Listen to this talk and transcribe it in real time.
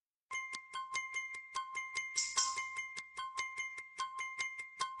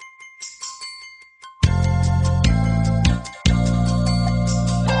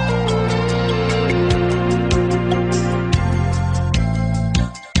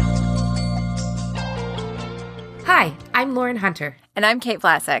I'm Lauren Hunter. And I'm Kate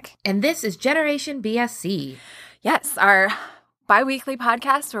Vlasic. And this is Generation BSC. Yes, our bi-weekly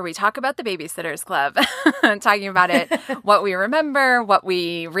podcast where we talk about the Babysitters Club. Talking about it, what we remember, what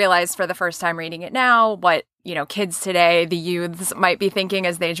we realized for the first time reading it now, what, kids today, the youths might be thinking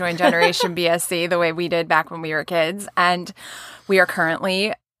as they join Generation BSC the way we did back when we were kids. And we are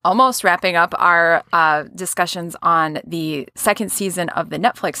currently almost wrapping up our discussions on the second season of the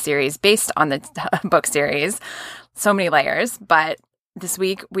Netflix series based on the book series. So many layers. But this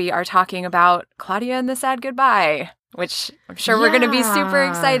week we are talking about Claudia and the Sad Goodbye, which I'm sure we're going to be super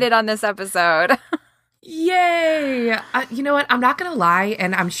excited on this episode. Yay! You know what? I'm not going to lie,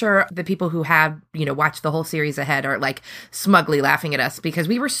 and I'm sure the people who have, watched the whole series ahead are, smugly laughing at us because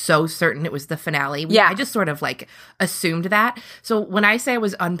we were so certain it was the finale. I just sort of, assumed that. So when I say I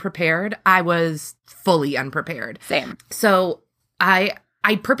was unprepared, I was fully unprepared. Same. So I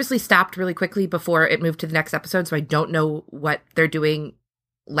purposely stopped really quickly before it moved to the next episode, so I don't know what they're doing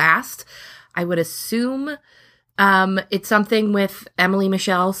last. I would assume it's something with Emily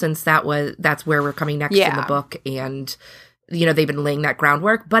Michelle, since that's where we're coming next in the book, and they've been laying that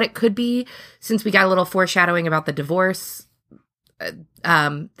groundwork. But it could be, since we got a little foreshadowing about the divorce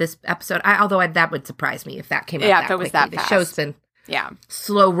this episode. Although that would surprise me if that came out. Yeah, if it was that fast. The show's been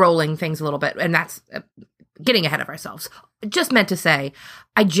slow rolling things a little bit, and that's getting ahead of ourselves. Just meant to say,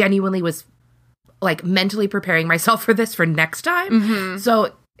 I genuinely was mentally preparing myself for this for next time. Mm-hmm.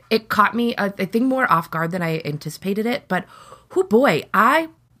 So it caught me, I think, more off guard than I anticipated it. But, oh boy,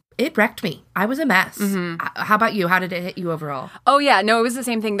 it wrecked me. I was a mess. Mm-hmm. How about you? How did it hit you overall? Oh, yeah. No, it was the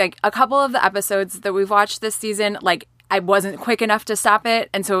same thing. A couple of the episodes that we've watched this season, I wasn't quick enough to stop it.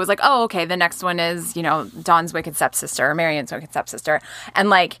 And so it was oh, okay, the next one is, Dawn's wicked stepsister, or Marianne's wicked stepsister.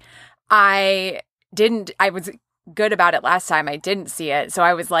 And, I was good about it last time. I didn't see it. So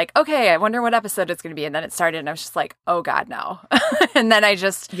I was okay, I wonder what episode it's going to be. And then it started and I was just oh God, no. And then I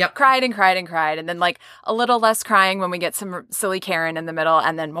just cried and cried and cried. And then a little less crying when we get some silly Karen in the middle,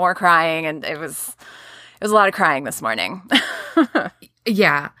 and then more crying. And it was a lot of crying this morning.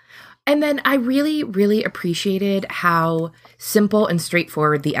 Yeah. And then I really, really appreciated how simple and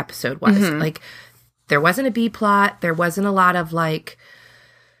straightforward the episode was. Mm-hmm. There wasn't a B plot. There wasn't a lot of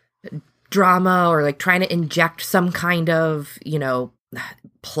drama or trying to inject some kind of,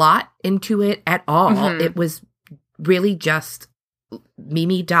 plot into it at all. Mm-hmm. It was really just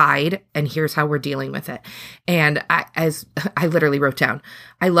Mimi died and here's how we're dealing with it. And I literally wrote down,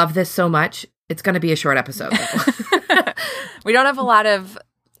 I love this so much. It's going to be a short episode. We don't have a lot of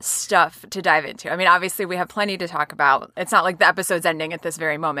stuff to dive into. I mean, obviously we have plenty to talk about. It's not like the episode's ending at this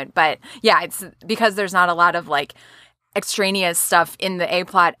very moment, but yeah, it's because there's not a lot of extraneous stuff in the A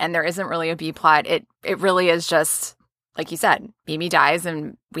plot, and there isn't really a B plot. It really is just, like you said, Mimi dies,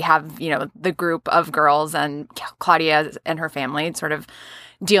 and we have, the group of girls and Claudia and her family sort of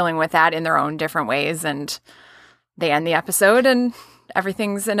dealing with that in their own different ways, and they end the episode, and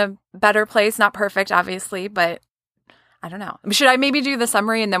everything's in a better place. Not perfect, obviously, but I don't know. Should I maybe do the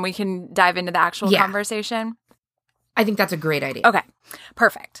summary, and then we can dive into the actual conversation? I think that's a great idea. Okay,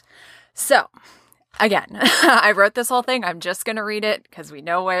 perfect. So, again, I wrote this whole thing. I'm just going to read it because we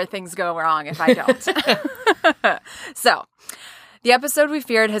know where things go wrong if I don't. So, the episode we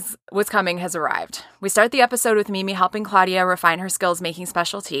feared was coming has arrived. We start the episode with Mimi helping Claudia refine her skills making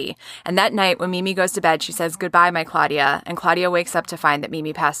special tea. And that night, when Mimi goes to bed, she says, "Goodbye, my Claudia." And Claudia wakes up to find that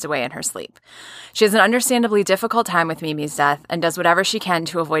Mimi passed away in her sleep. She has an understandably difficult time with Mimi's death and does whatever she can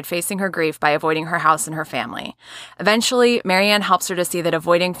to avoid facing her grief by avoiding her house and her family. Eventually, Marianne helps her to see that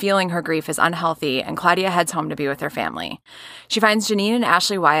avoiding feeling her grief is unhealthy, and Claudia heads home to be with her family. She finds Janine and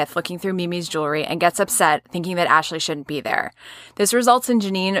Ashley Wyeth looking through Mimi's jewelry and gets upset, thinking that Ashley shouldn't be there. This results in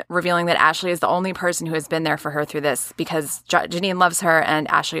Janine revealing that Ashley is the only person who has been there for her through this because Janine loves her and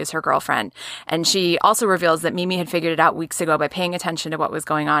Ashley is her girlfriend. And she also reveals that Mimi had figured it out weeks ago by paying attention to what was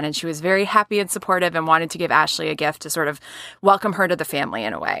going on, and she was very happy and supportive and wanted to give Ashley a gift to sort of welcome her to the family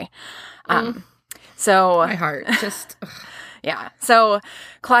in a way. So my heart just... Yeah. So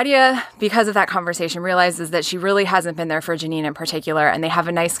Claudia, because of that conversation, realizes that she really hasn't been there for Janine in particular, and they have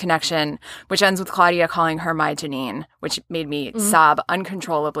a nice connection, which ends with Claudia calling her my Janine, which made me sob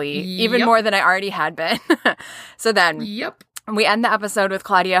uncontrollably, even more than I already had been. So then we end the episode with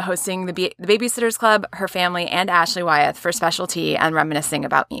Claudia hosting the Babysitters Club, her family, and Ashley Wyeth for special tea and reminiscing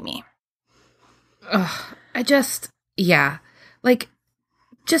about Mimi. Just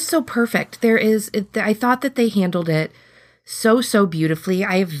so perfect. I thought that they handled it so beautifully.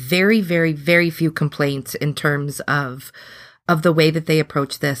 I have very, very, very few complaints in terms of the way that they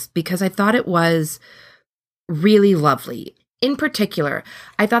approached this, because I thought it was really lovely. In particular,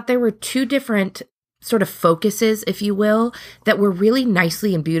 I thought there were two different sort of focuses, if you will, that were really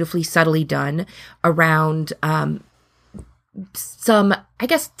nicely and beautifully subtly done around some, I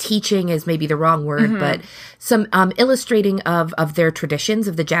guess teaching is maybe the wrong word, but some illustrating of their traditions,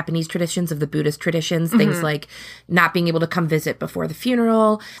 of the Japanese traditions, of the Buddhist traditions, things like not being able to come visit before the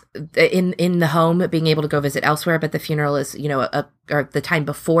funeral, in the home, being able to go visit elsewhere, but the funeral is, or the time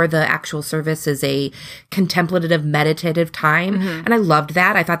before the actual service is a contemplative, meditative time. And I loved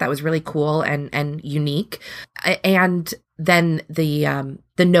that. I thought that was really cool and unique. And then the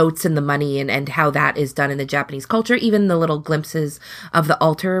notes and the money and how that is done in the Japanese culture, even the little glimpses of the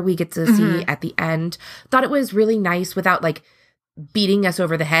altar we get to see at the end. Thought it was really nice without like beating us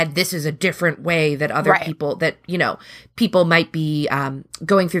over the head. This is a different way that other people that, people might be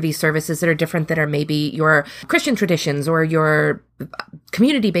going through these services that are different, that are maybe your Christian traditions or your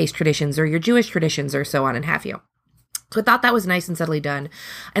community-based traditions or your Jewish traditions or so on and have you. So I thought that was nice and subtly done.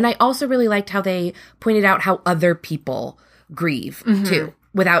 And I also really liked how they pointed out how other people grieve too,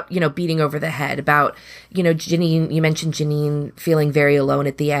 without, beating over the head about, Janine, you mentioned Janine feeling very alone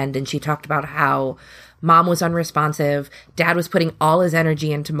at the end. And she talked about how mom was unresponsive. Dad was putting all his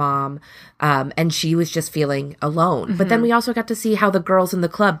energy into mom. And she was just feeling alone. But then we also got to see how the girls in the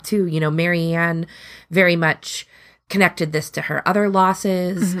club too, Marianne very much connected this to her other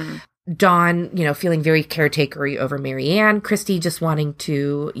losses. Dawn, feeling very caretakery over Marianne. Christy just wanting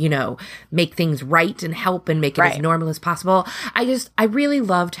to, make things right and help and make it as normal as possible. I really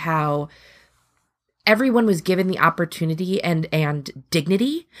loved how everyone was given the opportunity and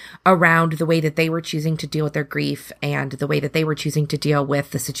dignity around the way that they were choosing to deal with their grief and the way that they were choosing to deal with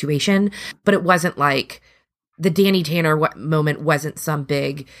the situation. But it wasn't like the Danny Tanner moment wasn't some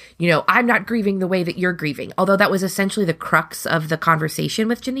big, I'm not grieving the way that you're grieving. Although that was essentially the crux of the conversation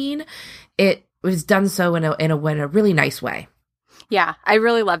with Janine. It was done so in a really nice way. Yeah, I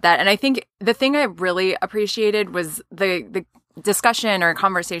really love that. And I think the thing I really appreciated was the discussion or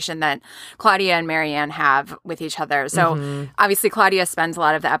conversation that Claudia and Marianne have with each other. So obviously Claudia spends a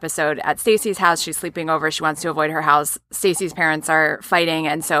lot of the episode at Stacy's house. She's sleeping over. She wants to avoid her house. Stacy's parents are fighting.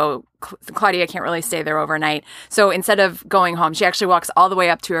 And so Claudia can't really stay there overnight. So instead of going home, she actually walks all the way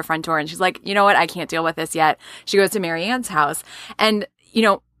up to her front door and she's like, you know what? I can't deal with this yet. She goes to Marianne's house and,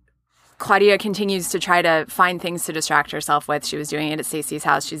 Claudia continues to try to find things to distract herself with. She was doing it at Stacy's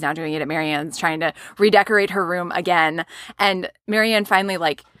house. She's now doing it at Marianne's, trying to redecorate her room again. And Marianne finally,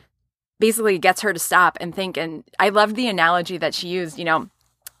 basically gets her to stop and think. And I loved the analogy that she used.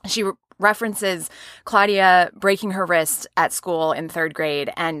 She references Claudia breaking her wrist at school in 3rd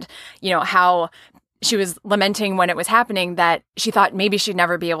grade and, how she was lamenting when it was happening that she thought maybe she'd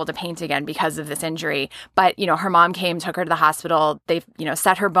never be able to paint again because of this injury. But, her mom came, took her to the hospital. They,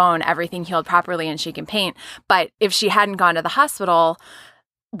 set her bone, everything healed properly and she can paint. But if she hadn't gone to the hospital,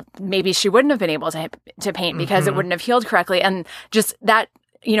 maybe she wouldn't have been able to paint because it wouldn't have healed correctly. And just that,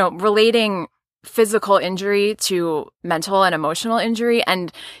 relating physical injury to mental and emotional injury.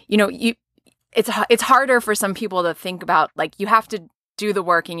 And, it's harder for some people to think about, you have to do the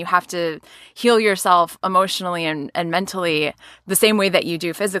work and you have to heal yourself emotionally and mentally the same way that you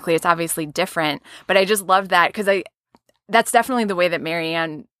do physically. It's obviously different, but I just love that because that's definitely the way that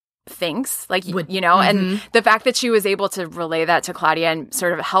Marianne thinks, and the fact that she was able to relay that to Claudia and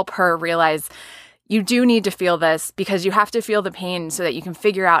sort of help her realize you do need to feel this because you have to feel the pain so that you can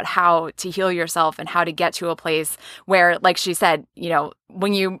figure out how to heal yourself and how to get to a place where, like she said,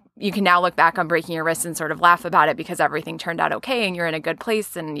 when you can now look back on breaking your wrist and sort of laugh about it because everything turned out okay and you're in a good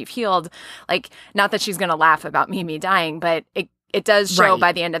place and you've healed. Not that she's going to laugh about Mimi dying, but it does show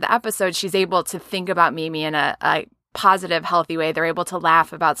by the end of the episode, she's able to think about Mimi in a positive, healthy way. They're able to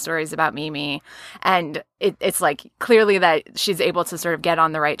laugh about stories about Mimi. And it's clearly that she's able to sort of get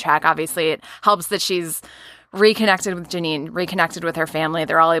on the right track. Obviously, it helps that she's reconnected with Janine, reconnected with her family.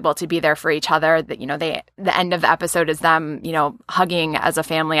 They're all able to be there for each other. That, the end of the episode is them, hugging as a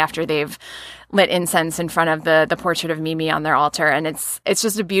family after they've lit incense in front of the portrait of Mimi on their altar. And it's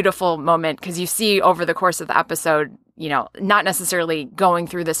just a beautiful moment because you see over the course of the episode, not necessarily going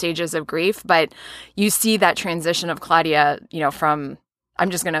through the stages of grief, but you see that transition of Claudia, from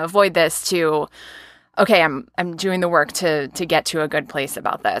I'm just going to avoid this to, okay, I'm doing the work to get to a good place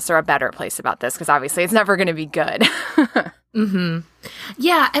about this or a better place about this because obviously it's never going to be good.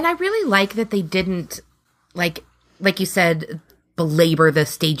 Yeah, and I really like that they didn't, like you said, belabor the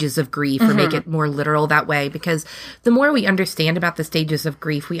stages of grief or make it more literal that way because the more we understand about the stages of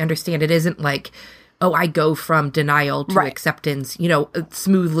grief, we understand it isn't I go from denial to acceptance,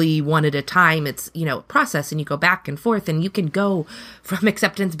 smoothly one at a time. It's, a process and you go back and forth and you can go from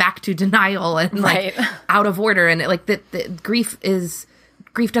acceptance back to denial and out of order. And the grief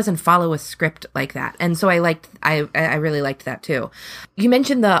grief doesn't follow a script like that. And so I really liked that too. You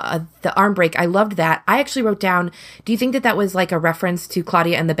mentioned the arm break. I loved that. I actually wrote down, do you think that was like a reference to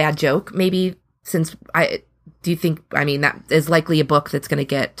Claudia and the Bad Joke? Maybe do you think, I mean, that is likely a book that's going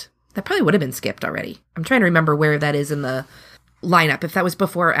to that probably would have been skipped already. I'm trying to remember where that is in the lineup, if that was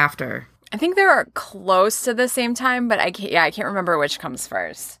before or after. I think they're close to the same time, but I can't remember which comes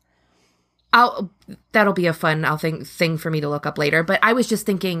first. That'll be a fun thing for me to look up later. But I was just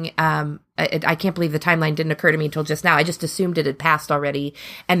thinking, I can't believe the timeline didn't occur to me until just now. I just assumed it had passed already,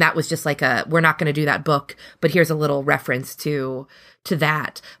 and that was just like we're not going to do that book, but here's a little reference to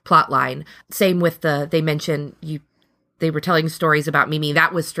that plot line. Same with they mentioned they were telling stories about Mimi.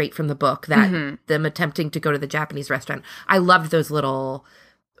 That was straight from the book, that them attempting to go to the Japanese restaurant. I loved those little,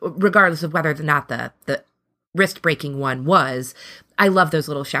 regardless of whether or not the wrist-breaking one was, I love those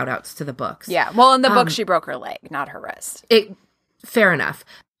little shout-outs to the books. Yeah. Well, in the book, she broke her leg, not her wrist. Fair enough.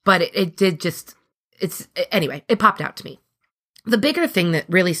 But it did just, anyway, it popped out to me. The bigger thing that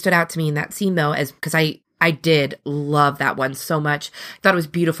really stood out to me in that scene, though, is because I did love that one so much. I thought it was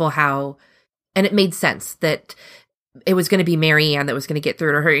beautiful and it made sense that it was going to be Marianne that was going to get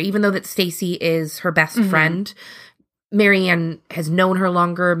through to her, even though that Stacy is her best friend. Marianne has known her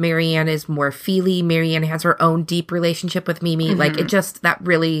longer. Marianne is more feely. Marianne has her own deep relationship with Mimi. Like, I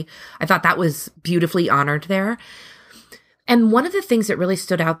thought that was beautifully honored there. And one of the things that really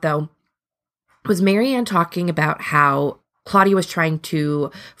stood out, though, was Marianne talking about how Claudia was trying to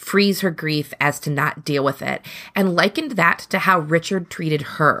freeze her grief as to not deal with it, and likened that to how Richard treated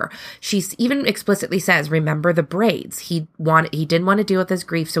her. She even explicitly says, remember the braids. He didn't want to deal with his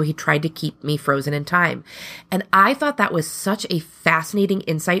grief, so he tried to keep me frozen in time. And I thought that was such a fascinating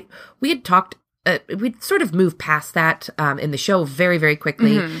insight. We had talked, we'd sort of moved past that in the show very, very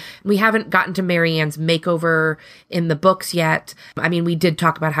quickly. We haven't gotten to Marianne's makeover in the books yet. I mean, we did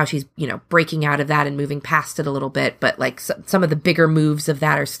talk about how she's, breaking out of that and moving past it a little bit, but like some of the bigger moves of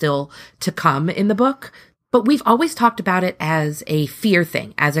that are still to come in the book. But we've always talked about it as a fear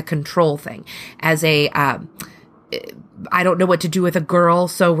thing, as a control thing, as a, I don't know what to do with a girl,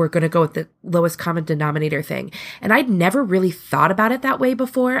 so we're going to go with the lowest common denominator thing. And I'd never really thought about it that way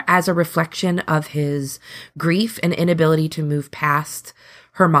before, as a reflection of his grief and inability to move past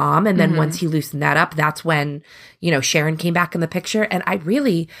her mom. And then once he loosened that up, that's when, Sharon came back in the picture. And I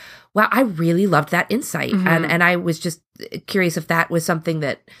really loved that insight. And I was just curious if that was something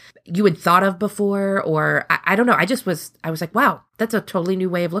that you had thought of before, or I don't know. I was like, wow, that's a totally new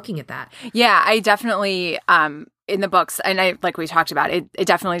way of looking at that. Yeah, I definitely, in the books, and like we talked about, it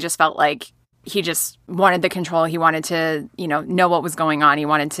definitely just felt like he just wanted the control. He wanted to, know what was going on. He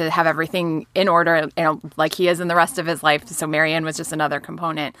wanted to have everything in order, like he is in the rest of his life. So Marianne was just another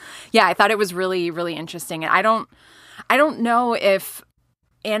component. Yeah, I thought it was really, really interesting. And I don't know if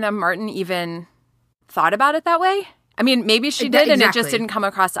Anna Martin even thought about it that way. I mean, maybe she did, and it just didn't come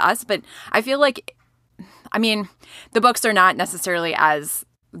across to us. But I feel like, the books are not necessarily as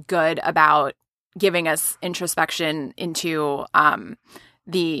good about giving us introspection into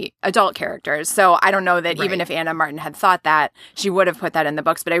the adult characters. So I don't know that even if Anna Martin had thought that, she would have put that in the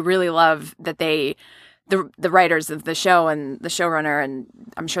books. But I really love that the writers of the show and the showrunner, and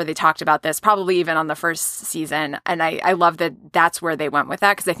I'm sure they talked about this probably even on the first season. And I love that that's where they went with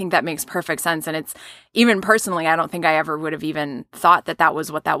that, because I think that makes perfect sense. And it's, even personally, I don't think I ever would have even thought that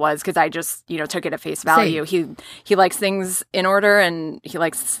was what that was, because I just, took it at face value. Same. He likes things in order, and he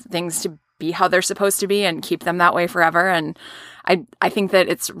likes things to be how they're supposed to be and keep them that way forever. And I think that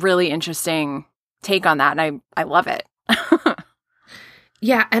it's really interesting take on that. And I love it.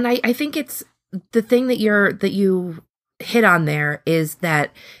 Yeah. And I think it's the thing that you hit on there is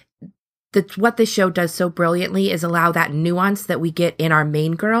that what this show does so brilliantly is allow that nuance that we get in our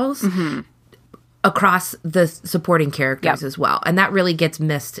main girls across the supporting characters as well. And that really gets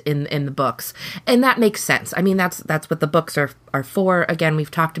missed in the books. And that makes sense. I mean, that's what the books are for. Again, we've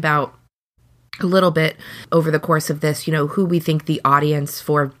talked about a little bit over the course of this, who we think the audience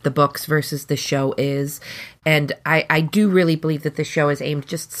for the books versus the show is. And I do really believe that the show is aimed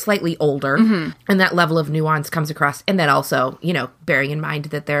just slightly older, and that level of nuance comes across. And then also, bearing in mind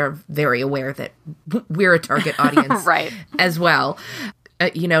that they're very aware that we're a target audience right. as well.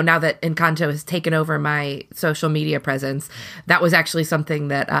 Now that Encanto has taken over my social media presence, that was actually something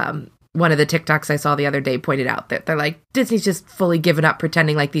that one of the TikToks I saw the other day pointed out, that they're like, Disney's just fully given up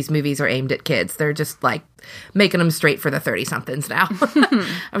pretending like these movies are aimed at kids. They're just like making them straight for the 30-somethings now.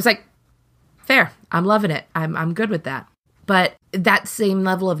 I was like, fair. I'm loving it. I'm good with that. But that same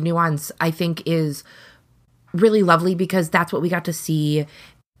level of nuance, I think, is really lovely, because that's what we got to see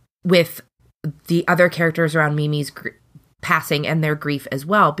with the other characters around Mimi's passing and their grief as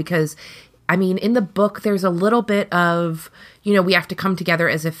well. Because, I mean, in the book, there's a little bit of, you know, we have to come together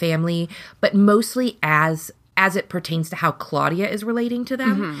as a family, but mostly as it pertains to how Claudia is relating to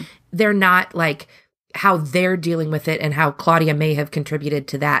them. Mm-hmm. They're not like how they're dealing with it and how Claudia may have contributed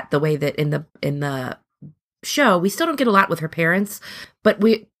to that, the way that in the show, we still don't get a lot with her parents, but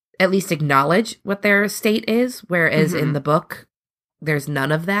we at least acknowledge what their state is, whereas in the book, there's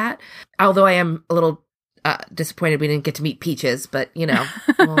none of that. Although I am a little disappointed we didn't get to meet Peaches, but, you know.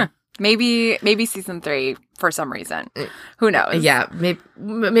 Well, maybe season 3 for some reason. Who knows? Yeah,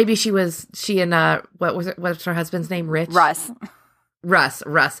 maybe she and what's her husband's name? Rich? Russ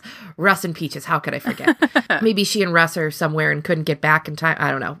and Peaches. How could I forget? Maybe she and Russ are somewhere and couldn't get back in time. I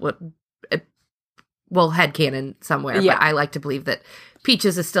don't know. Headcanon somewhere. Yeah. But I like to believe that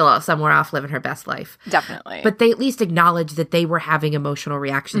Peaches is still somewhere off living her best life. Definitely. But they at least acknowledge that they were having emotional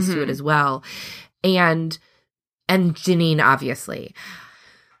reactions to it as well. And Janine, obviously.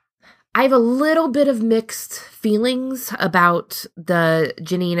 I have a little bit of mixed feelings about the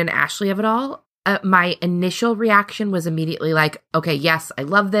Janine and Ashley of it all. My initial reaction was immediately like, okay, yes, I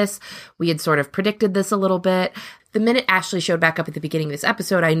love this. We had sort of predicted this a little bit. The minute Ashley showed back up at the beginning of this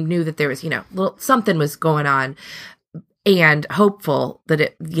episode, I knew that there was, something was going on, and hopeful that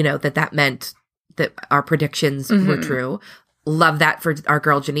it, that meant that our predictions were true. Love that for our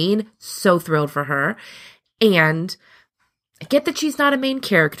girl Janine. So thrilled for her. And I get that she's not a main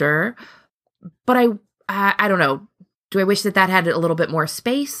character, but I don't know. Do I wish that had a little bit more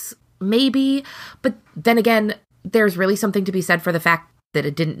space? Maybe. But then again, there's really something to be said for the fact that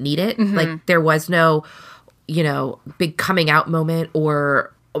it didn't need it. Like, there was no, big coming out moment,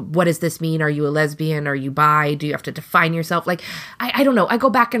 or what does this mean? Are you a lesbian? Are you bi? Do you have to define yourself? Like, I don't know. I go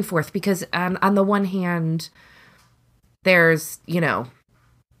back and forth because on the one hand, there's,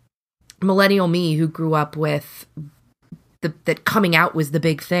 millennial me who grew up with that coming out was the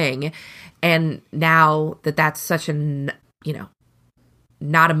big thing. And now that's such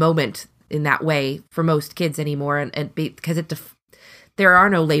not a moment in that way for most kids anymore. And because there are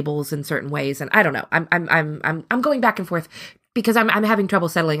no labels in certain ways. And I don't know, I'm going back and forth because I'm having trouble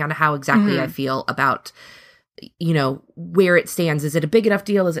settling on how exactly I feel about, where it stands. Is it a big enough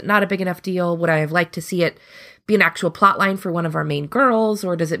deal? Is it not a big enough deal? Would I have liked to see it be an actual plot line for one of our main girls?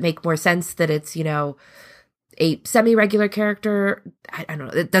 Or does it make more sense that it's, a semi-regular character? I don't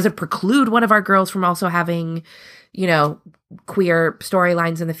know. It doesn't preclude one of our girls from also having, queer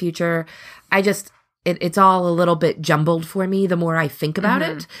storylines in the future. It's all a little bit jumbled for me the more I think about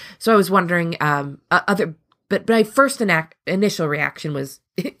it. So I was wondering, but my first initial reaction was,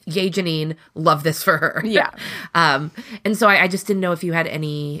 yay, Janine, love this for her. Yeah. And so I just didn't know if you had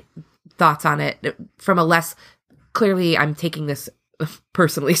any thoughts on it from a less, clearly I'm taking this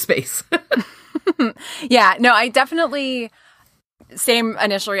personally space. Yeah, no, I definitely, same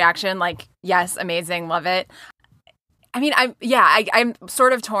initial reaction, like, yes, amazing, love it. I mean, I'm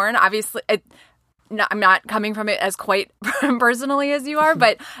sort of torn. Obviously, I'm not coming from it as quite personally as you are,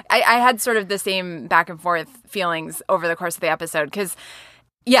 but I had sort of the same back and forth feelings over the course of the episode. Because,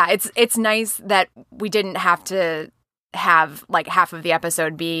 yeah, it's nice that we didn't have to have like half of the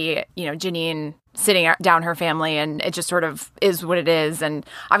episode be, Janine sitting down her family, and it just sort of is what it is. And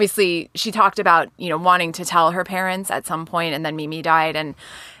obviously, she talked about, wanting to tell her parents at some point, and then Mimi died, and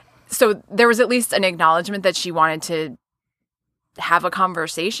so there was at least an acknowledgement that she wanted to have a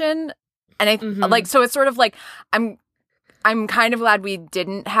conversation. And I so it's sort of like, I'm kind of glad we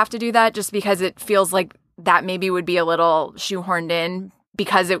didn't have to do that, just because it feels like that maybe would be a little shoehorned in,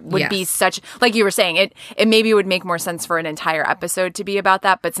 because it would be such, like you were saying, it maybe would make more sense for an entire episode to be about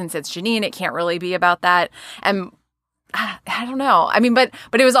that. But since it's Janine, it can't really be about that. And I don't know. I mean, but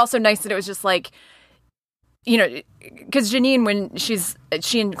it was also nice that it was just like, because Janine, when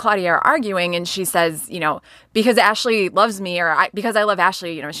she and Claudia are arguing, and she says, because Ashley loves me, or because I love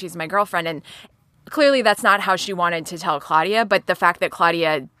Ashley, she's my girlfriend. And clearly that's not how she wanted to tell Claudia. But the fact that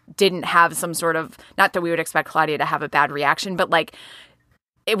Claudia didn't have some sort of, not that we would expect Claudia to have a bad reaction, but like,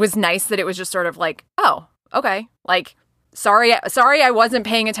 it was nice that it was just sort of like, oh, okay. Like, sorry, I wasn't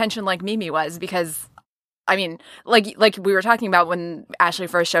paying attention like Mimi was, because I mean, like we were talking about when Ashley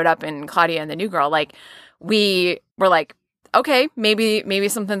first showed up in Claudia and the New Girl, like, we were like, okay, maybe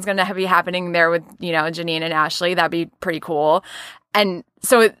something's going to be happening there with, Janine and Ashley. That'd be pretty cool. And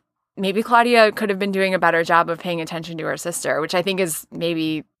so maybe Claudia could have been doing a better job of paying attention to her sister, which I think is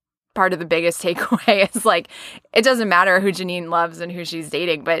maybe part of the biggest takeaway. Is like, it doesn't matter who Janine loves and who she's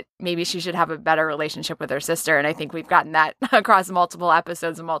dating, but maybe she should have a better relationship with her sister. And I think we've gotten that across multiple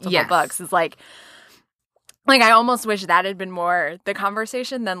episodes and multiple books. It's like I almost wish that had been more the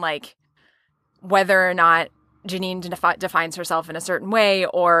conversation than like whether or not Janine defines herself in a certain way,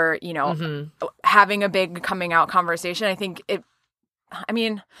 or, you know, Mm-hmm. having a big coming out conversation. I think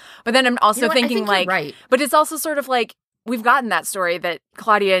but then I'm also thinking like, right. But it's also sort of like, we've gotten that story that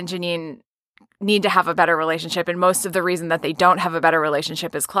Claudia and Janine need to have a better relationship, and most of the reason that they don't have a better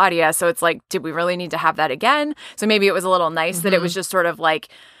relationship is Claudia. So it's like, did we really need to have that again? So maybe it was a little nice that it was just sort of like,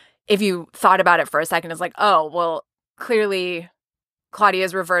 if you thought about it for a second, it's like, oh, well, clearly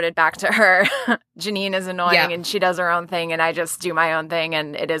Claudia's reverted back to her. Janine is annoying and she does her own thing, and I just do my own thing,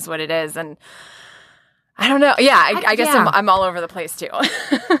 and it is what it is. And I don't know. Yeah, I guess I'm all over the place too.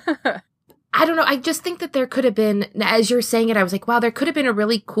 I don't know. I just think that there could have been, as you're saying it, I was like, wow, there could have been a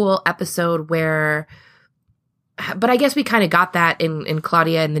really cool episode where, but I guess we kind of got that in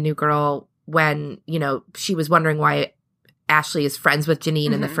Claudia and the New Girl when, you know, she was wondering why Ashley is friends with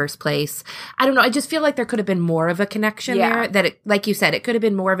Janine in the first place. I don't know. I just feel like there could have been more of a connection there, that it, like you said, it could have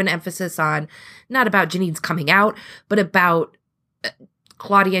been more of an emphasis on not about Janine's coming out, but about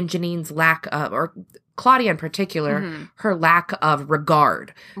Claudia and Janine's lack of, or Claudia in particular, her lack of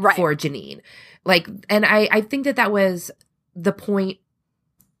regard for Janine. Like, and I think that was the point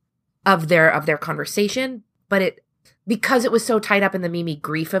of their conversation, but because it was so tied up in the Mimi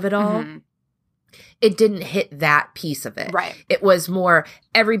grief of it all, it didn't hit that piece of it. Right. It was more,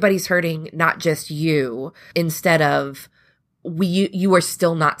 everybody's hurting, not just you, instead of, you are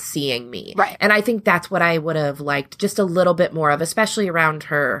still not seeing me. Right. And I think that's what I would have liked just a little bit more of, especially around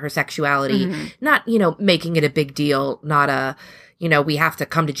her sexuality, not, you know, making it a big deal, not a, you know, we have to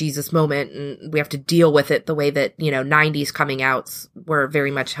come to Jesus moment and we have to deal with it the way that, you know, 90s coming outs were very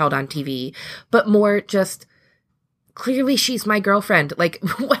much held on TV, but more just, clearly she's my girlfriend. Like,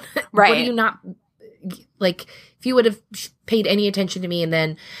 what do you not, like, if you would have paid any attention to me, and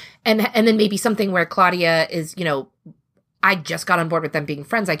then maybe something where Claudia is, you know, I just got on board with them being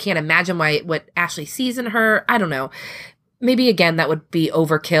friends. I can't imagine what Ashley sees in her. I don't know. Maybe, again, that would be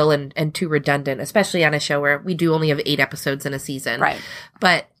overkill and too redundant, especially on a show where we do only have 8 episodes in a season. Right.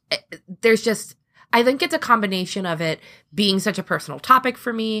 But there's just, I think it's a combination of it being such a personal topic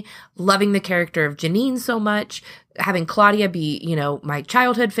for me, loving the character of Janine so much, having Claudia be, you know, my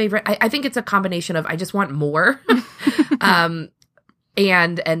childhood favorite. I think it's a combination of, I just want more. And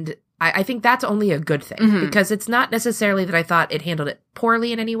I think that's only a good thing, because it's not necessarily that I thought it handled it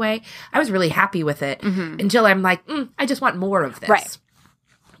poorly in any way. I was really happy with it until I'm like, I just want more of this. Right.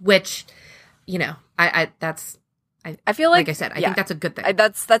 Which, you know, I feel like I said, I think that's a good thing.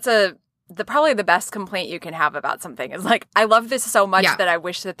 That's probably the best complaint you can have about something is like, I love this so much that I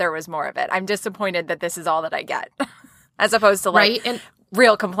wish that there was more of it. I'm disappointed that this is all that I get, as opposed to like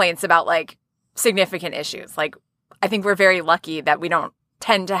real complaints about like significant issues. Like, I think we're very lucky that we don't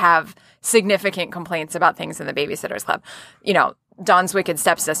tend to have significant complaints about things in the Babysitters Club. You know, Dawn's wicked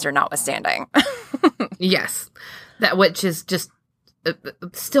stepsister notwithstanding. Yes. That, which is just,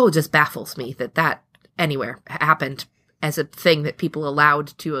 still just baffles me that anywhere happened as a thing that people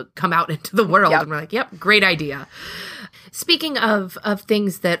allowed to come out into the world. And we're like, yep, great idea. Speaking of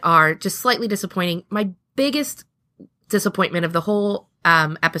things that are just slightly disappointing, my biggest disappointment of the whole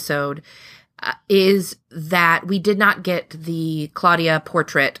episode is that we did not get the Claudia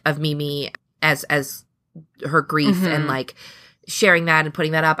portrait of Mimi as her grief and like sharing that and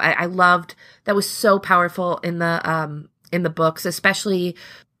putting that up. I loved that. Was so powerful in the books, especially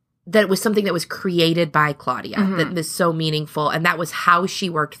that it was something that was created by Claudia that was so meaningful. And that was how she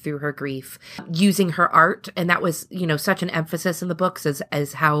worked through her grief using her art. And that was, you know, such an emphasis in the books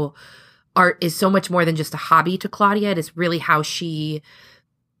as how art is so much more than just a hobby to Claudia. It is really how she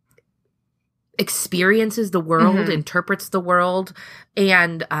experiences the world, interprets the world.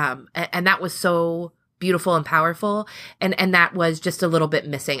 And that was so beautiful and powerful. And that was just a little bit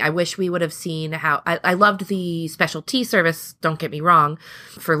missing. I wish we would have seen how I loved the special tea service. Don't get me wrong,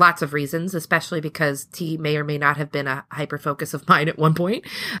 for lots of reasons, especially because tea may or may not have been a hyper focus of mine at one point,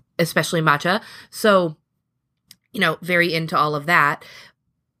 especially matcha. So, you know, very into all of that.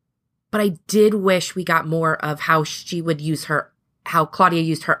 But I did wish we got more of how she would use how Claudia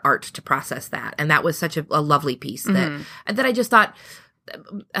used her art to process that. And that was such a lovely piece that I just thought,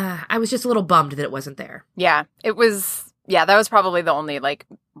 I was just a little bummed that it wasn't there. Yeah, it was. Yeah, that was probably the only like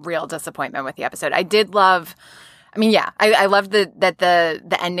real disappointment with the episode. I did love, I loved that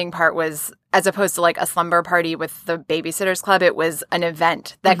the ending part was, as opposed to like a slumber party with the Babysitters Club, it was an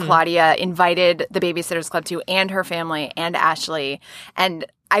event that Claudia invited the Babysitters Club to, and her family and Ashley. And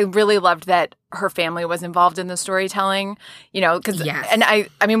I really loved that her family was involved in the storytelling, because, Yes. and I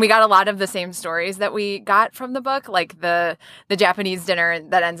mean, we got a lot of the same stories that we got from the book, like the Japanese dinner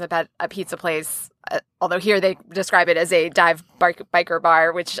that ends up at a pizza place. Although here they describe it as a dive biker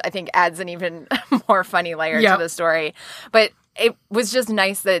bar, which I think adds an even more funny layer to the story. But it was just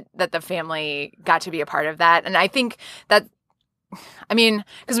nice that the family got to be a part of that. And I think that, I mean,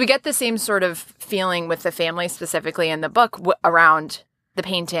 because we get the same sort of feeling with the family specifically in the book around the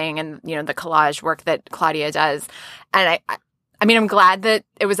painting and, the collage work that Claudia does. And I mean, I'm glad that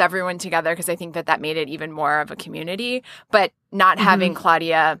it was everyone together because I think that made it even more of a community. But not having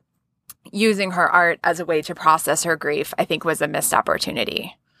Claudia using her art as a way to process her grief, I think was a missed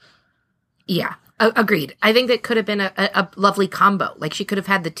opportunity. Yeah, agreed. I think that could have been a lovely combo. Like she could have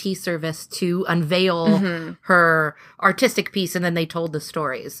had the tea service to unveil her artistic piece and then they told the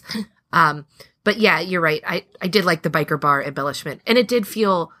stories. But yeah, you're right. I did like the biker bar embellishment. And it did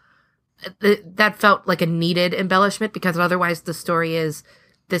feel, that felt like a needed embellishment because otherwise the story is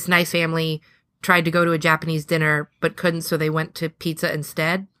this nice family tried to go to a Japanese dinner but couldn't, so they went to pizza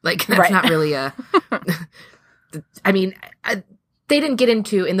instead. Like, that's not really a... I mean, they didn't get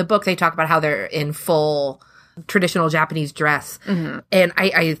into... In the book, they talk about how they're in full traditional Japanese dress. And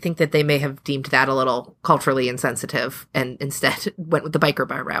I think that they may have deemed that a little culturally insensitive and instead went with the biker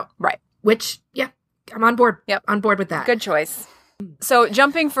bar route. Right. Which, yeah, I'm on board. Yep. On board with that. Good choice. So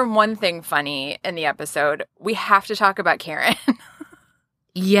jumping from one thing funny in the episode, we have to talk about Karen.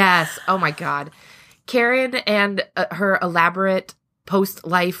 Yes. Oh, my God. Karen and her elaborate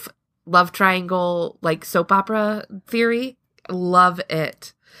post-life love triangle, like soap opera theory. Love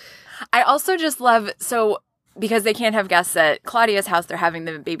it. I also just love, because they can't have guests at Claudia's house, they're having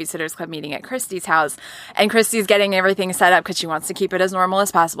the Babysitters Club meeting at Christy's house. And Christy's getting everything set up because she wants to keep it as normal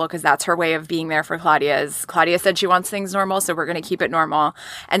as possible because that's her way of being there for Claudia. Claudia said she wants things normal, so we're going to keep it normal.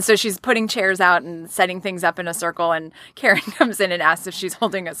 And so she's putting chairs out and setting things up in a circle. And Karen comes in and asks if she's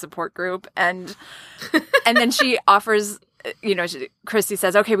holding a support group. And then she offers... Christy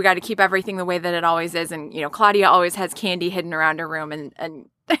says, okay, we got to keep everything the way that it always is. And, Claudia always has candy hidden around her room and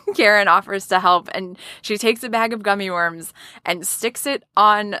Karen offers to help. And she takes a bag of gummy worms and sticks it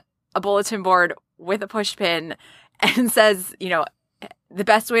on a bulletin board with a push pin and says, the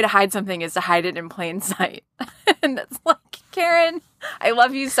best way to hide something is to hide it in plain sight. And it's like, Karen, I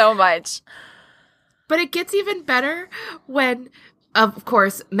love you so much. But it gets even better when... Of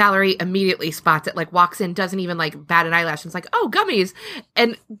course, Mallory immediately spots it, like walks in, doesn't even like bat an eyelash. And it's like, oh, gummies.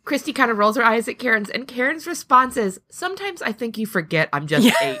 And Christy kind of rolls her eyes at Karen's. And Karen's response is, sometimes I think you forget I'm just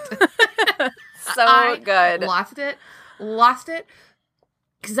 8. So good. Lost it.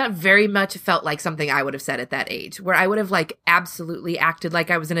 Because that very much felt like something I would have said at that age, where I would have like absolutely acted like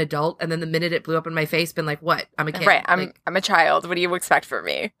I was an adult. And then the minute it blew up in my face, been like, what? I'm a kid. Right. I'm a child. What do you expect from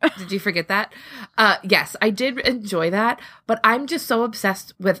me? Did you forget that? Yes, I did enjoy that. But I'm just so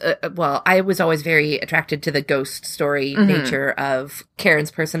obsessed with, I was always very attracted to the ghost story nature of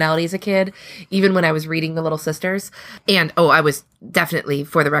Karen's personality as a kid, even when I was reading The Little Sisters. And, I was definitely,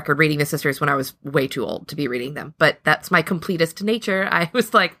 for the record, reading The Sisters when I was way too old to be reading them. But that's my completist nature. I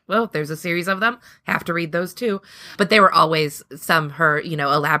was like, well, there's a series of them. Have to read those too. But they were always her,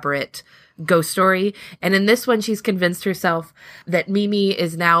 elaborate ghost story. And in this one, she's convinced herself that Mimi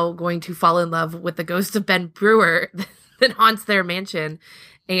is now going to fall in love with the ghost of Ben Brewer that haunts their mansion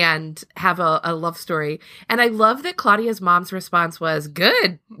and have a love story. And I love that Claudia's mom's response was,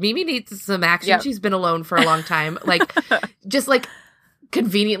 good. Mimi needs some action. Yep. She's been alone for a long time. Like, just like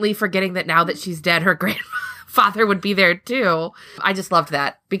conveniently forgetting that now that she's dead, her grandfather would be there too. I just loved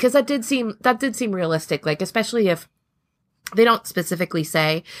that because that did seem realistic. Like, especially if they don't specifically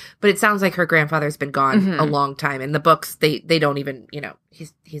say, but it sounds like her grandfather's been gone a long time. In the books, they don't even,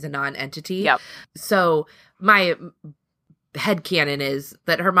 he's a non-entity. Yep. So my headcanon is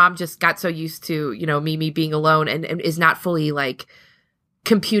that her mom just got so used to, Mimi being alone and is not fully like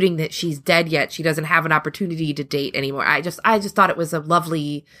computing that she's dead yet. She doesn't have an opportunity to date anymore. I just thought it was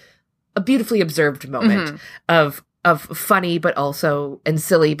a beautifully observed moment of funny, but also, and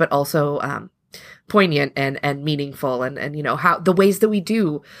silly, but also, poignant and meaningful and how the ways that we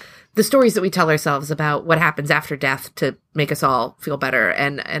do the stories that we tell ourselves about what happens after death to make us all feel better.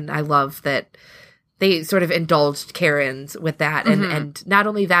 And I love that they sort of indulged Karen's with that and not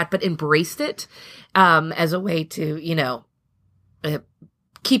only that, but embraced it, as a way to,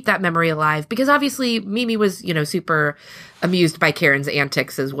 keep that memory alive because obviously Mimi was, super amused by Karen's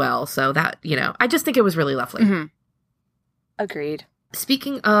antics as well. So that, I just think it was really lovely. Agreed.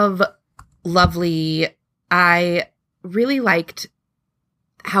 Speaking of lovely, I really liked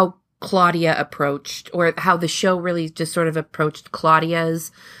how Claudia approached, or how the show really just sort of approached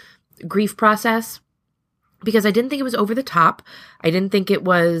Claudia's grief process, because I didn't think it was over the top. I didn't think it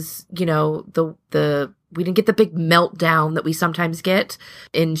was, we didn't get the big meltdown that we sometimes get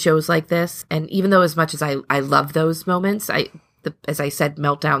in shows like this. And even though as much as I love those moments, as I said,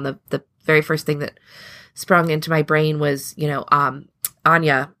 meltdown, the very first thing that sprung into my brain was,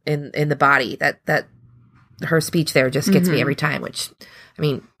 Anya in the body, that her speech there just gets me every time, which, I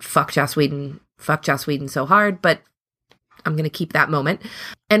mean, fuck Joss Whedon so hard, but I'm going to keep that moment.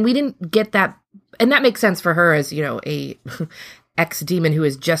 And we didn't get that. And that makes sense for her as, a ex-demon who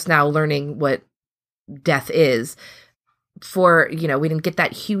is just now learning what death is. We didn't get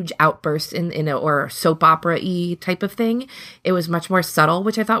that huge outburst or soap opera-y type of thing. It was much more subtle,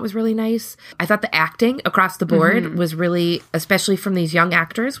 which I thought was really nice. I thought the acting across the board was really, especially from these young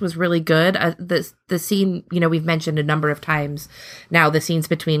actors, was really good. The scene, we've mentioned a number of times now, the scenes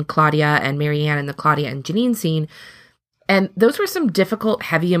between Claudia and Marianne and the Claudia and Janine scene. And those were some difficult,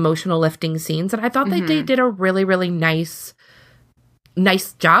 heavy, emotional lifting scenes. And I thought they did a really, really nice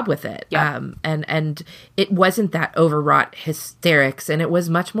job with it. Yeah. And it wasn't that overwrought hysterics, and it was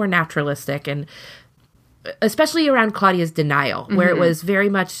much more naturalistic, and especially around Claudia's denial, where it was very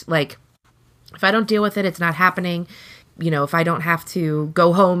much like, if I don't deal with it, it's not happening. If I don't have to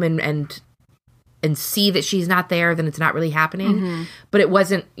go home and see that she's not there, then it's not really happening. But it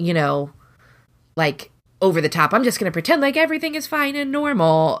wasn't, like over the top. I'm just going to pretend like everything is fine and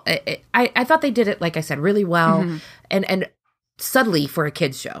normal. I thought they did it, like I said, really well. And subtly for a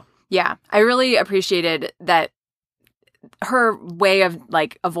kids show. Yeah. I really appreciated that her way of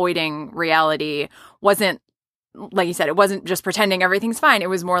like avoiding reality wasn't, like you said, it wasn't just pretending everything's fine. It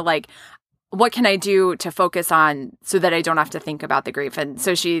was more like, what can I do to focus on so that I don't have to think about the grief? And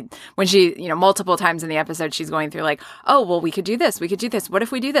so when she, multiple times in the episode, she's going through like, oh, well, we could do this. We could do this. What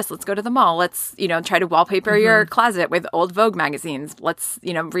if we do this? Let's go to the mall. Let's, try to wallpaper your closet with old Vogue magazines. Let's,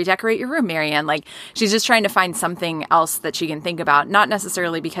 redecorate your room, Marianne. Like, she's just trying to find something else that she can think about. Not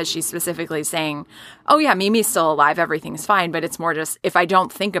necessarily because she's specifically saying, oh yeah, Mimi's still alive. Everything's fine. But it's more just, if I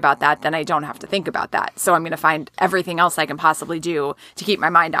don't think about that, then I don't have to think about that. So I'm going to find everything else I can possibly do to keep my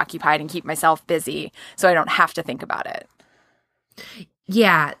mind occupied and keep myself busy so I don't have to think about it.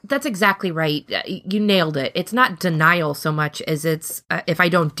 Yeah, that's exactly right. You nailed it. It's not denial so much as it's if I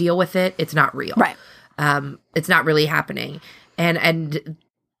don't deal with it, it's not real. Right. It's not really happening. And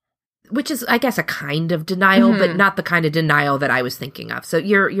which is, I guess, a kind of denial, but not the kind of denial that I was thinking of. So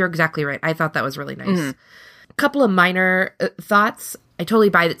you're exactly right. I thought that was really nice. A couple of minor thoughts. I totally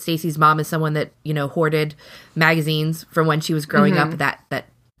buy that Stacey's mom is someone that, hoarded magazines from when she was growing up. That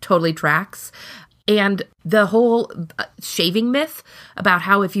totally tracks. And the whole shaving myth about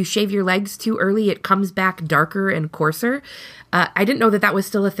how if you shave your legs too early, it comes back darker and coarser. I didn't know that was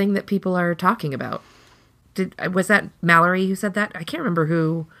still a thing that people are talking about. Was that Mallory who said that? I can't remember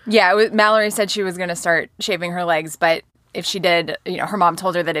who. Yeah, Mallory said she was going to start shaving her legs, but if she did, her mom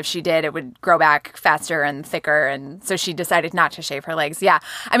told her that if she did, it would grow back faster and thicker. And so she decided not to shave her legs. Yeah.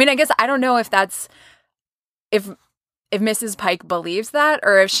 I mean, I guess I don't know if that's, if Mrs. Pike believes that,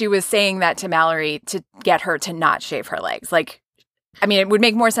 or if she was saying that to Mallory to get her to not shave her legs. Like, I mean, it would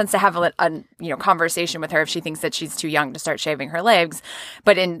make more sense to have a conversation with her if she thinks that she's too young to start shaving her legs.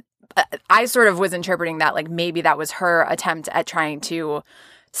 But I sort of was interpreting that like maybe that was her attempt at trying to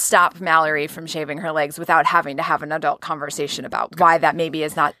stop Mallory from shaving her legs without having to have an adult conversation about why that maybe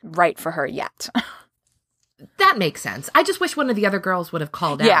is not right for her yet. That makes sense. I just wish one of the other girls would have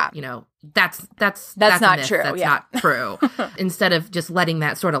called out, that's not myth. true. That's not true. Instead of just letting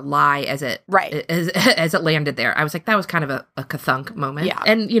that sort of lie as it as it landed there. I was like, that was kind of a kathunk moment. Yeah.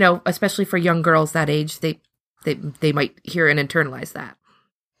 And, especially for young girls that age, they might hear and internalize that.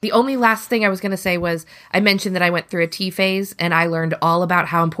 The only last thing I was going to say was I mentioned that I went through a tea phase and I learned all about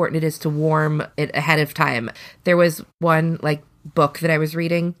how important it is to warm it ahead of time. There was one book that I was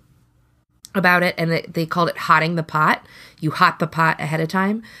reading about it, and they called it hotting the pot. You hot the pot ahead of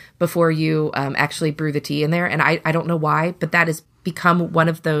time before you actually brew the tea in there. And I don't know why, but that has become one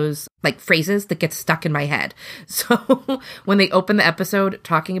of those phrases that gets stuck in my head. So when they opened the episode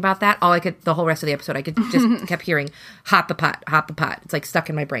talking about that, the whole rest of the episode, I just kept hearing hot the pot, hot the pot. It's stuck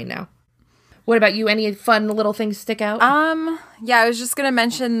in my brain now. What about you? Any fun little things stick out? Yeah, I was just going to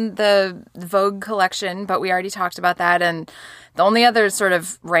mention the Vogue collection, but we already talked about that. And the only other sort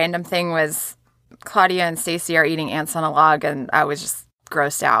of random thing was Claudia and Stacey are eating ants on a log, and I was just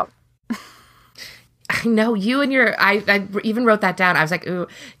grossed out. I know you and I even wrote that down. I was like, ooh,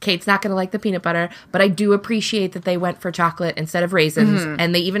 Kate's not going to like the peanut butter, but I do appreciate that they went for chocolate instead of raisins.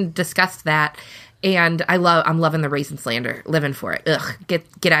 And they even discussed that. And I'm loving the raisin slander, living for it. Ugh,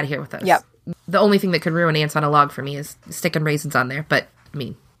 get out of here with those. Yep. The only thing that could ruin ants on a log for me is sticking raisins on there. But I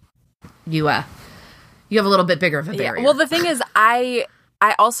mean, you have a little bit bigger of a barrier. Yeah. Well, the thing is, I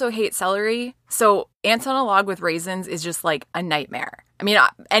also hate celery. So ants on a log with raisins is just like a nightmare. I mean,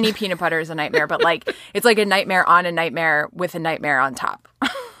 any peanut butter is a nightmare, but like it's like a nightmare on a nightmare with a nightmare on top.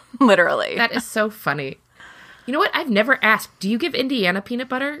 Literally. That is so funny. You know what? I've never asked. Do you give Indiana peanut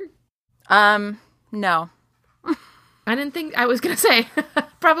butter? No. I didn't think I was going to say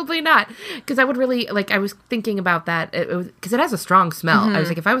probably not, because I would really I was thinking about that because it has a strong smell. I was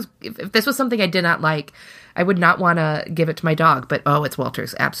like, if this was something I did not like, I would not want to give it to my dog. But it's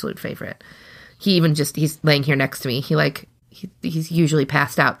Walter's absolute favorite. He even he's laying here next to me. He's usually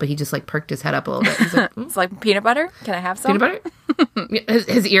passed out, but he just perked his head up a little bit. He's like, It's like peanut butter. Can I have some peanut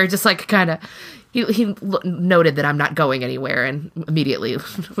butter? his ear just kind of. He noted that I'm not going anywhere, and immediately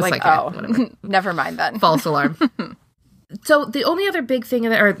was whatever. Never mind then. False alarm. So the only other big thing,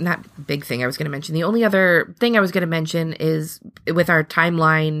 or not big thing I was going to mention, the only other thing I was going to mention is with our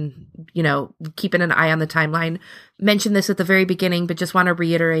timeline, keeping an eye on the timeline. Mentioned this at the very beginning, but just want to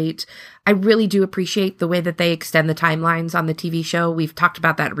reiterate, I really do appreciate the way that they extend the timelines on the TV show. We've talked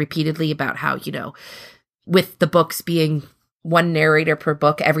about that repeatedly, about how, with the books being one narrator per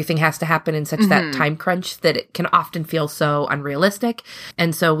book, everything has to happen in such that time crunch that it can often feel so unrealistic.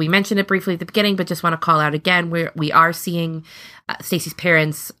 And so we mentioned it briefly at the beginning, but just want to call out again, we are seeing Stacey's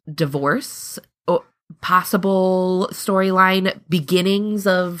parents divorce, possible storyline beginnings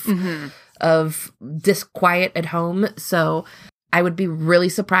of disquiet at home. So I would be really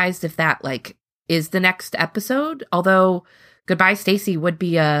surprised if that is the next episode. Although Goodbye Stacey would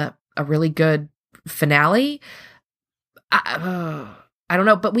be a really good finale. I don't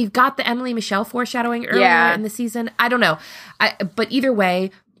know, but we've got the Emily Michelle foreshadowing earlier in the season. I don't know. But either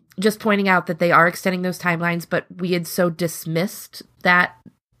way, just pointing out that they are extending those timelines, but we had so dismissed that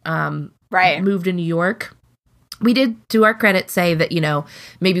move to New York. We did, to our credit, say that,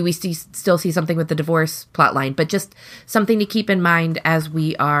 maybe we still see something with the divorce plotline, but just something to keep in mind as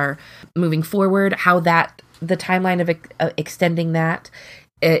we are moving forward, how the timeline of extending that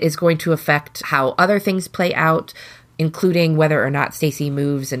is going to affect how other things play out, including whether or not Stacey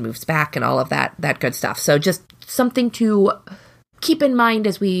moves and moves back and all of that good stuff. So just something to keep in mind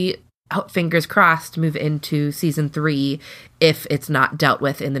as we, fingers crossed, move into season 3, if it's not dealt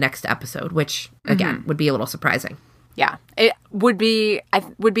with in the next episode, which again would be a little surprising. Yeah, it would be. I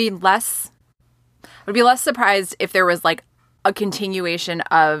would be less surprised if there was a continuation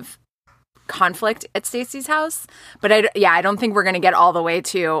of conflict at Stacey's house. But I don't think we're going to get all the way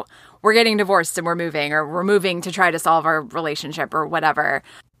to we're getting divorced and we're moving to try to solve our relationship or whatever.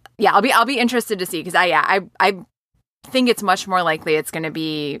 Yeah, I'll be interested to see, because I think it's much more likely it's going to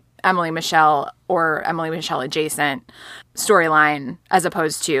be Emily Michelle or Emily Michelle adjacent storyline as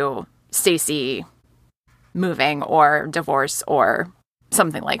opposed to Stacey moving or divorce or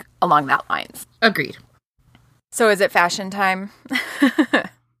something along that lines. Agreed. So is it fashion time?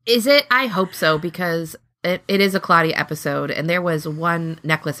 Is it? I hope so, because it is a Claudia episode, and there was one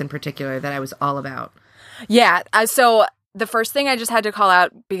necklace in particular that I was all about. Yeah. So the first thing I just had to call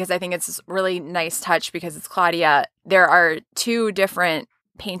out, because I think it's a really nice touch because it's Claudia, there are 2 different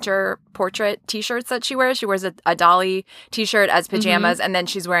painter portrait t-shirts that she wears. She wears a Dolly t-shirt as pajamas, and then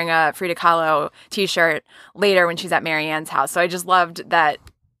she's wearing a Frida Kahlo t-shirt later when she's at Marianne's house. So I just loved that.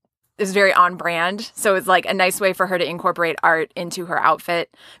 It's very on brand. So it's a nice way for her to incorporate art into her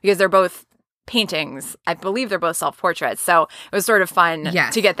outfit, because they're both paintings. I believe they're both self-portraits. So it was sort of fun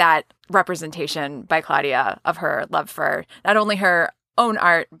to get that representation by Claudia of her love for not only her own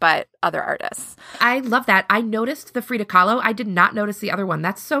art, but other artists. I love that. I noticed the Frida Kahlo. I did not notice the other one.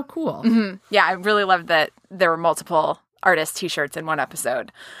 That's so cool. Mm-hmm. Yeah, I really loved that there were multiple artist t-shirts in one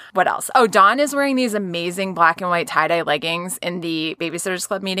episode. What else? Oh, Dawn is wearing these amazing black and white tie-dye leggings in the Babysitters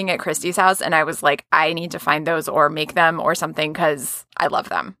Club meeting at Christy's house. And I was like, I need to find those or make them or something, because I love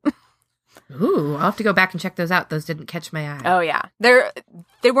them. Ooh, I'll have to go back and check those out. Those didn't catch my eye. Oh, yeah.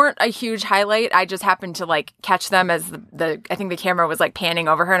 They weren't a huge highlight. I just happened to catch them as I think the camera was panning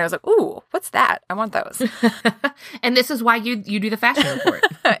over her, and I was like, ooh, what's that? I want those. And this is why you do the fashion report.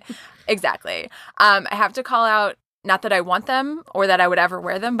 Exactly. I have to call out, not that I want them or that I would ever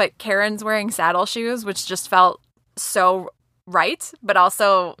wear them, but Karen's wearing saddle shoes, which just felt so right, but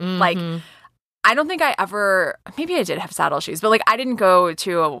also I don't think I ever, maybe I did have saddle shoes, but I didn't go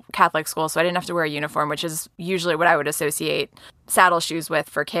to a Catholic school, so I didn't have to wear a uniform, which is usually what I would associate saddle shoes with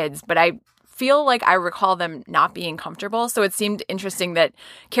for kids. But I feel like I recall them not being comfortable. So it seemed interesting that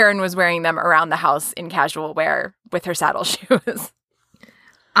Karen was wearing them around the house in casual wear with her saddle shoes.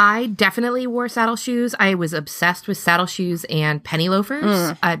 I definitely wore saddle shoes. I was obsessed with saddle shoes and penny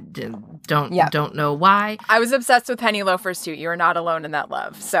loafers. I don't know why. I was obsessed with penny loafers too. You're not alone in that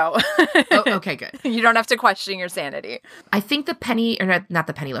love. So okay, good. You don't have to question your sanity. I think the penny, or not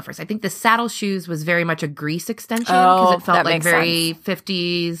the penny loafers. I think the saddle shoes was very much a Grease extension because it felt like very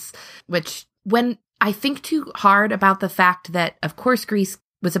 50s, which when I think too hard about the fact that, of course, Grease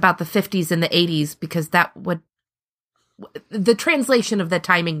was about the 50s and the 80s because that would, the translation of the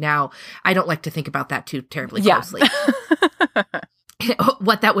timing now, I don't like to think about that too terribly closely.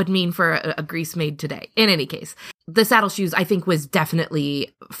 What that would mean for a Grease made today. In any case, the saddle shoes, I think, was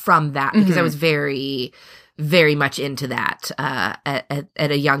definitely from that because I was very, very much into that at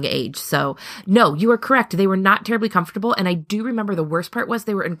a young age. So, no, you are correct. They were not terribly comfortable. And I do remember the worst part was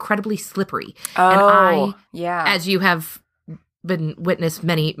they were incredibly slippery. Oh, and as you have been witnessed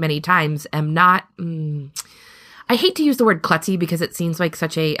many, many times, am not... I hate to use the word klutzy because it seems like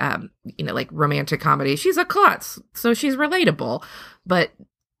such a, like romantic comedy. She's a klutz, so she's relatable. But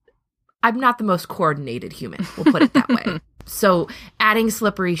I'm not the most coordinated human. We'll put it that way. So adding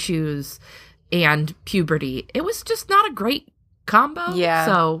slippery shoes and puberty, it was just not a great combo. Yeah,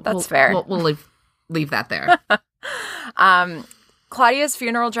 so that's fair. We'll leave that there. Claudia's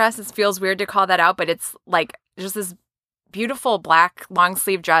funeral dress, it feels weird to call that out, but it's like just this beautiful black long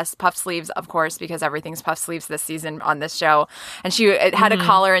sleeve dress, puff sleeves, of course, because everything's puff sleeves this season on this show. And it had a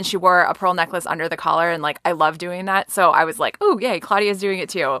collar and she wore a pearl necklace under the collar. And like, I love doing that. So I was like, oh, yay, Claudia's doing it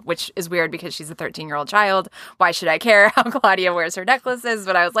too, which is weird because she's a 13-year-old child. Why should I care how Claudia wears her necklaces?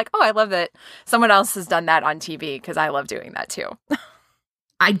 But I was like, oh, I love that someone else has done that on TV because I love doing that too.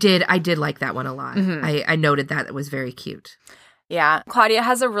 I did like that one a lot. I noted that. It was very cute. Yeah. Claudia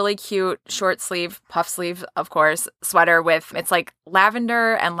has a really cute short sleeve, puff sleeve, of course, sweater with, it's like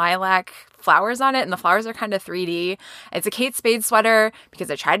lavender and lilac flowers on it. And the flowers are kind of 3D. It's a Kate Spade sweater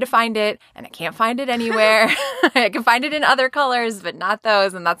because I tried to find it and I can't find it anywhere. I can find it in other colors, but not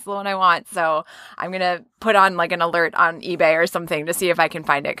those. And that's the one I want. So I'm going to put on like an alert on eBay or something to see if I can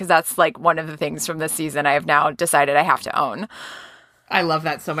find it. Because that's like one of the things from this season I have now decided I have to own. I love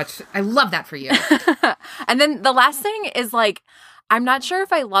that so much. I love that for you. And then the last thing is like, I'm not sure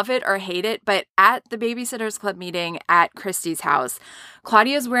if I love it or hate it, but at the Babysitters Club meeting at Christy's house,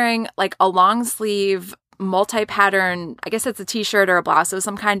 Claudia's wearing like a long sleeve, multi-pattern, I guess it's a t-shirt or a blouse of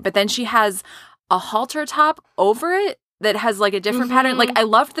some kind, but then she has a halter top over it that has like a different pattern. Like I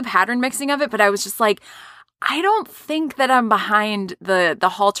loved the pattern mixing of it, but I was just like, I don't think that I'm behind the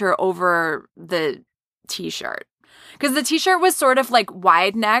halter over the t-shirt. Because the t-shirt was sort of like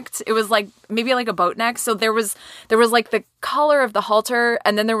wide necked. It was like maybe like a boat neck. So there was like the collar of the halter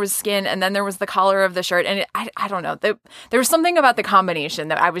and then there was skin and then there was the collar of the shirt. And I don't know. There was something about the combination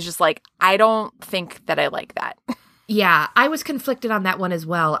that I was just like, I don't think that I like that. Yeah, I was conflicted on that one as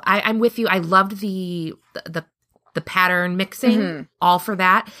well. I'm with you. I loved the pattern mixing, all for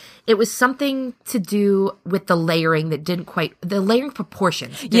that. It was something to do with the layering that the layering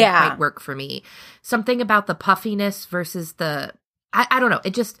proportions didn't quite work for me. Something about the puffiness versus I don't know.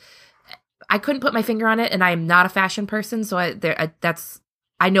 It just, I couldn't put my finger on it and I am not a fashion person. So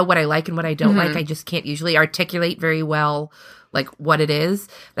I know what I like and what I don't like. I just can't usually articulate very well, like what it is.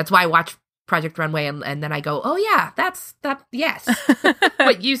 That's why I watch Project Runway and then I go, oh yeah, yes,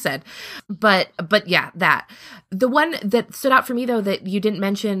 what you said. But yeah, that. The one that stood out for me though that you didn't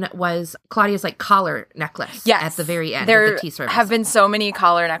mention was Claudia's like collar necklace at the very end of the tea service. There have been so many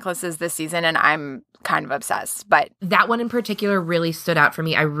collar necklaces this season and I'm kind of obsessed, but that one in particular really stood out for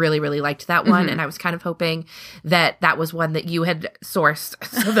me. I really, really liked that one and I was kind of hoping that was one that you had sourced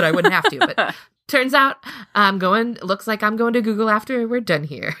so that I wouldn't have to, but turns out looks like I'm going to Google after we're done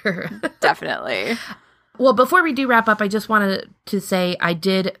here. Definitely. Well, before we do wrap up, I just wanted to say I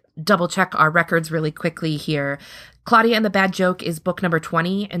did double check our records really quickly here. Claudia and the Bad Joke is book number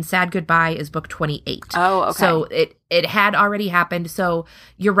 20 and Sad Goodbye is book 28. Oh, okay. So it had already happened. So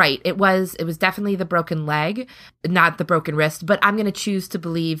you're right. It was definitely the broken leg, not the broken wrist, but I'm going to choose to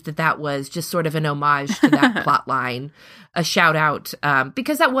believe that was just sort of an homage to that plot line, a shout out,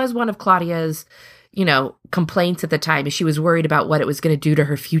 because that was one of Claudia's, complaints at the time. She was worried about what it was going to do to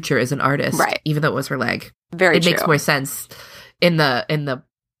her future as an artist, right? Even though it was her leg. It makes more sense in the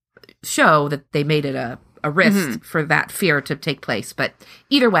show that they made it a risk for that fear to take place. But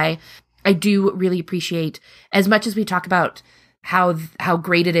either way, I do really appreciate, as much as we talk about how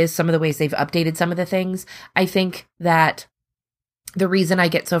great it is, some of the ways they've updated some of the things, I think that the reason I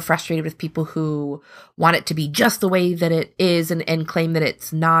get so frustrated with people who want it to be just the way that it is and claim that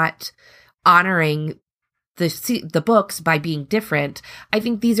it's not honoring the books by being different, I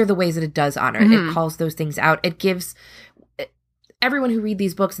think these are the ways that it does honor it. It calls those things out. It gives everyone who read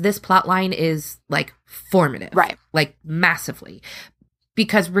these books, this plot line is like formative. Right. Like massively.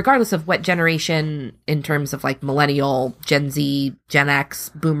 Because regardless of what generation in terms of like millennial, Gen Z, Gen X,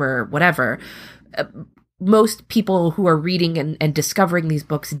 boomer, whatever, most people who are reading and discovering these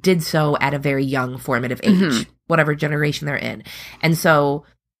books did so at a very young formative age, whatever generation they're in. And so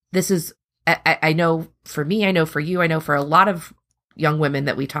this is, I know for me, I know for you, I know for a lot of young women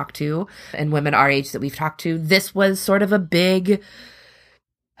that we talk to and women our age that we've talked to, this was sort of a big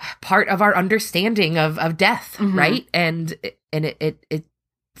part of our understanding of death, right? And it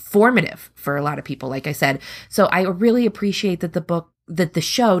formative for a lot of people, like I said. So I really appreciate that the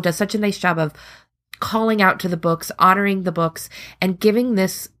show does such a nice job of calling out to the books, honoring the books, and giving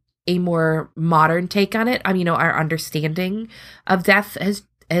this a more modern take on it. I mean, our understanding of death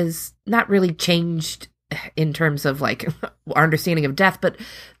has not really changed in terms of like our understanding of death, but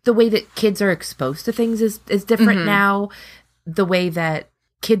the way that kids are exposed to things is different now. The way that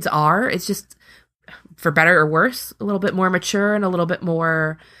kids are, it's just, for better or worse, a little bit more mature and a little bit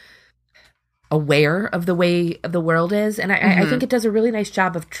more aware of the way the world is. And I think it does a really nice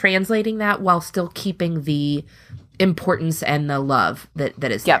job of translating that while still keeping the importance and the love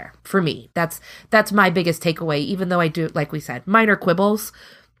that is there. For me, that's my biggest takeaway, even though I do, like we said, minor quibbles.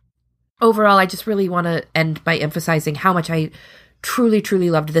 Overall, I just really want to end by emphasizing how much I truly, truly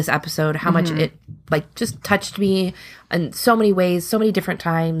loved this episode, how much it like just touched me in so many ways, so many different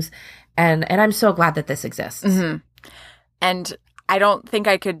times. And I'm so glad that this exists. And I don't think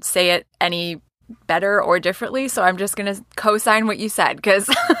I could say it any better or differently, so I'm just going to co-sign what you said, because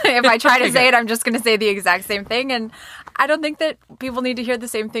if I try to say it, I'm just going to say the exact same thing, and I don't think that people need to hear the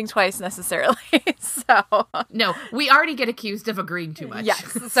same thing twice necessarily. So no, we already get accused of agreeing too much.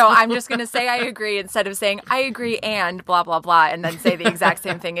 Yes, so I'm just going to say I agree instead of saying I agree and blah, blah, blah, and then say the exact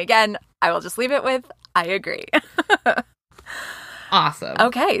same thing again. I will just leave it with I agree. Awesome.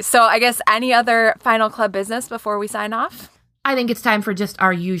 Okay, so I guess any other final club business before we sign off? I think it's time for just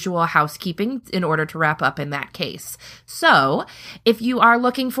our usual housekeeping in order to wrap up in that case. So, if you are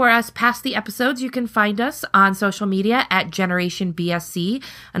looking for us past the episodes, you can find us on social media at Generation BSC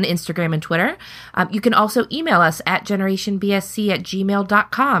on Instagram and Twitter. You can also email us at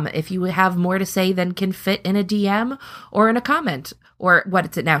generationbsc@gmail.com if you have more to say than can fit in a DM or in a comment. Or what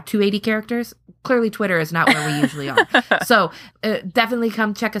is it now, 280 characters? Clearly Twitter is not where we usually are. So definitely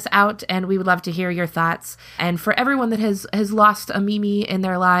come check us out, and we would love to hear your thoughts. And for everyone that has lost a Mimi in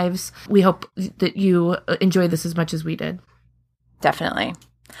their lives, we hope that you enjoy this as much as we did. Definitely.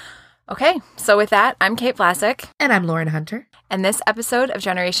 Okay, so with that, I'm Kate Vlasic. And I'm Lauren Hunter. And this episode of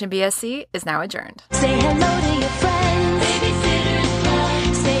Generation BSC is now adjourned. Say hello to your friends.